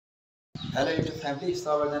Hello YouTube family,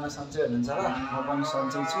 सबैजना सन्चै हुनुहुन्छ र? म पनि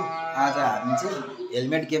सन्चै छु। आज हामी चाहिँ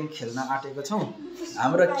हेलमेट गेम खेल्न आँटेको छौँ।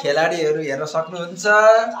 हाम्रो खेलाडीहरू हेर्न सक्नुहुन्छ,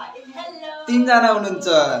 3 जना हुनुहुन्छ।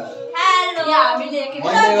 मैले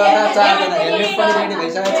गर्दा 4 जना। हेलमेट पनि रेडी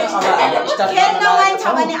भइसकेको छ। अब हामी स्टार्ट गर्न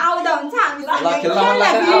लाग्छौँ। ल खेल्न मन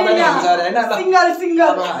लाग्छ आउँदा नि हुन्छ अरे हैन। ल सिंगल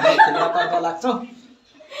अब हामी खेल्न तर्फ लाग्छौँ।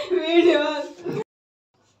 भिडियो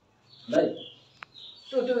ल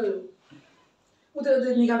उतै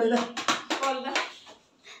निकालेर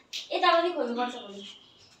यता पनि खोल्नुपर्छ भोलि।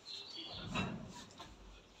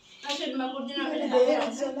 आइसडमा कुर्दिन भने भयो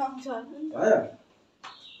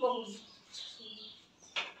बकुस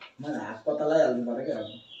मलाई हात पत्ता लगाइहाल्नु पर्यो क्या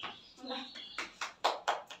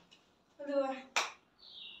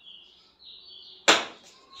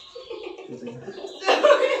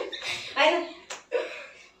हैन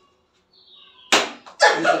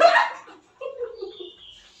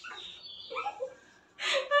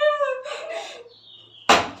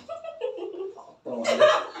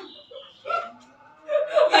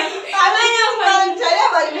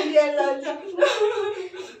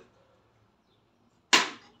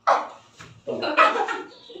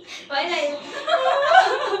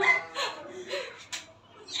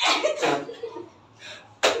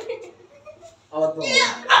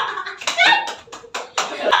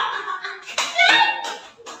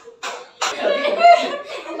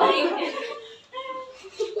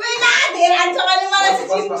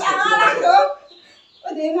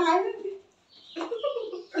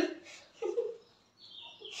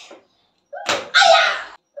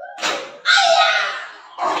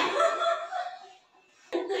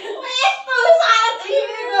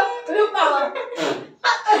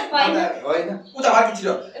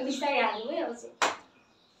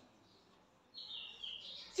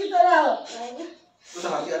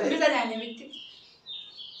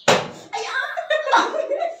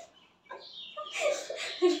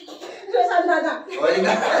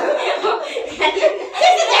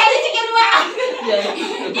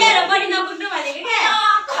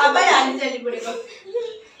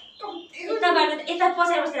यता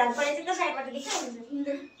पसेर बसेर हाल्नु पर्यो चाहिँ त साइडबाट देखिहाल्छ।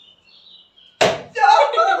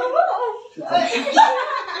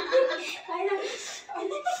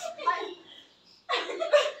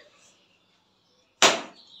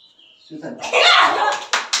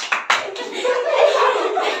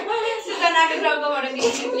 सुजनाको टाउकोबाट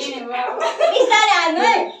निस्किने भयो। बिस्तारै हाल्नु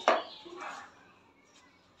है।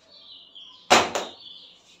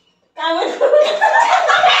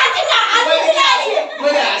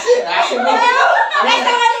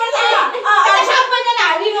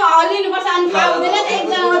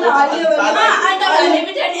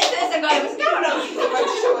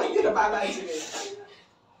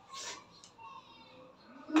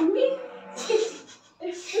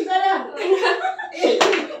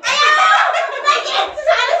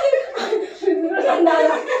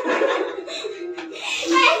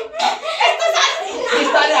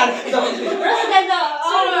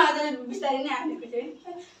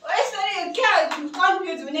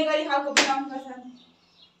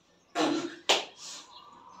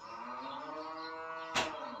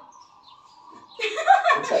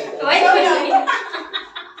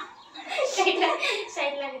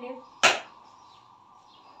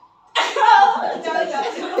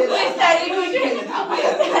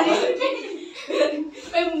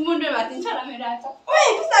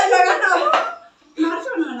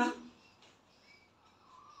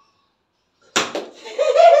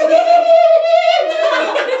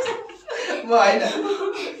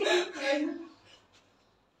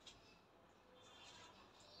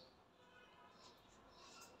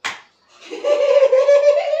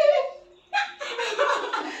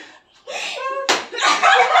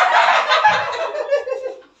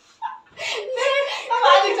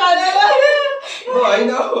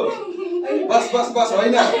 बस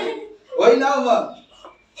होइन होइन म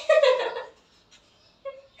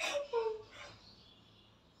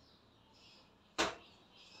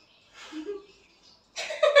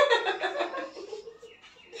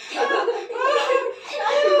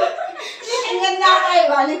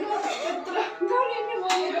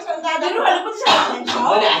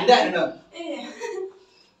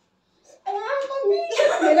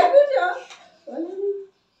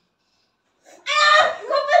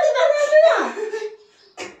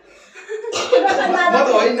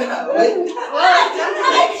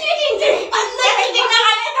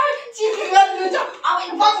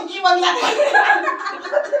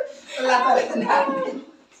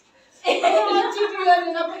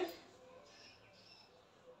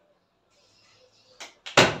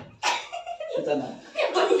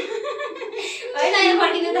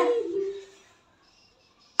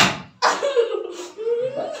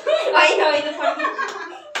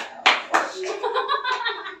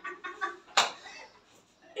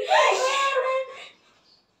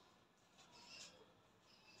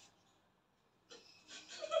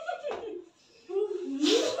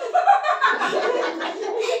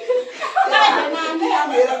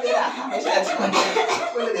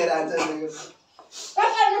कसले धेरै आन्सर दिएको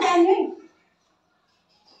कसले जान्ने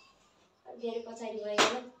धेरै पछाडि भयो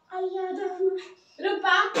अल्ला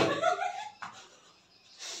रुपा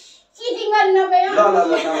चिटिङ गर्न नपायो ल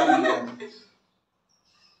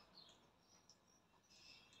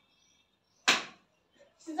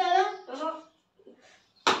सुजाना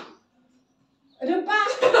रुपा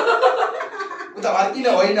उता किन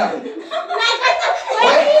होइन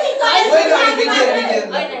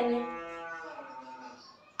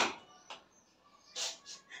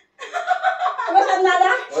रोशन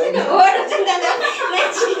दादा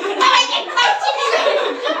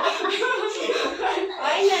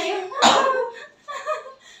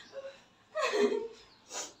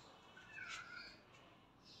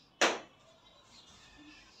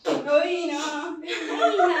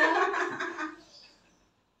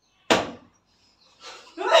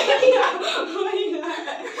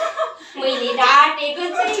मैले डाटेको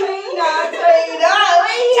छैन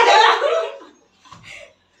मैले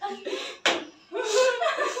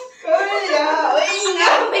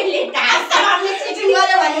चिटिङ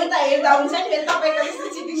गर्यो भने त हेर्दा हुन्छ नि फेरि तपाईँको जस्तो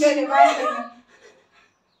चिटिङ गर्ने मान्छे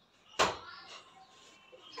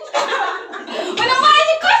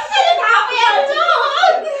मैले कसरी थाहा पाइहाल्छु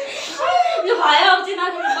यो भयो अब चाहिँ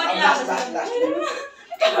नखेल्नु परिरहेको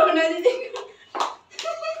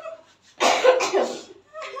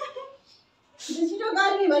छिटो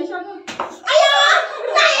गर्मी भइसक्यो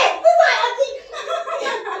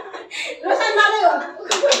रोशन दादा हो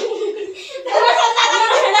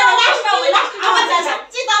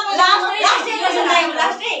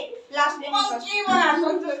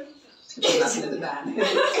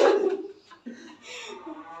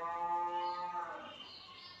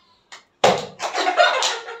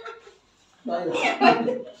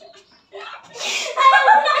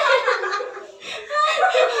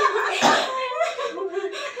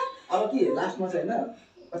अब के लास्टमा चाहिँ हैन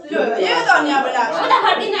यो त नि अब लास्ट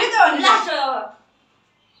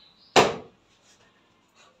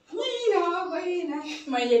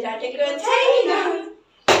मैले डाटेको छैन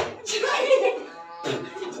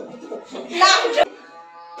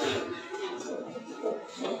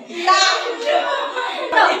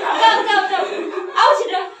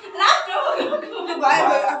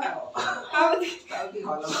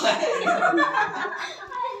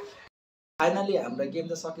फाइनली हाम्रो गेम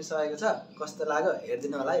त सकिसकेको छ कस्तो लाग्यो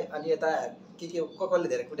हेर्दिनु होला है अनि यता के कसले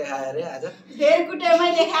धेरै कुटे खायो अरे आज धेरै कुटे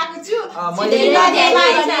मैले खाएको छु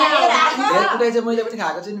धेरै कुटे चाहिँ मैले पनि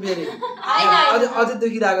खाएको छु नि फेरि अझै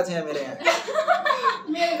दुखिरहेको छ यहाँ मेरो यहाँ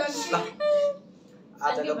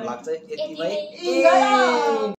आजको भ्लग चाहिँ यतिमै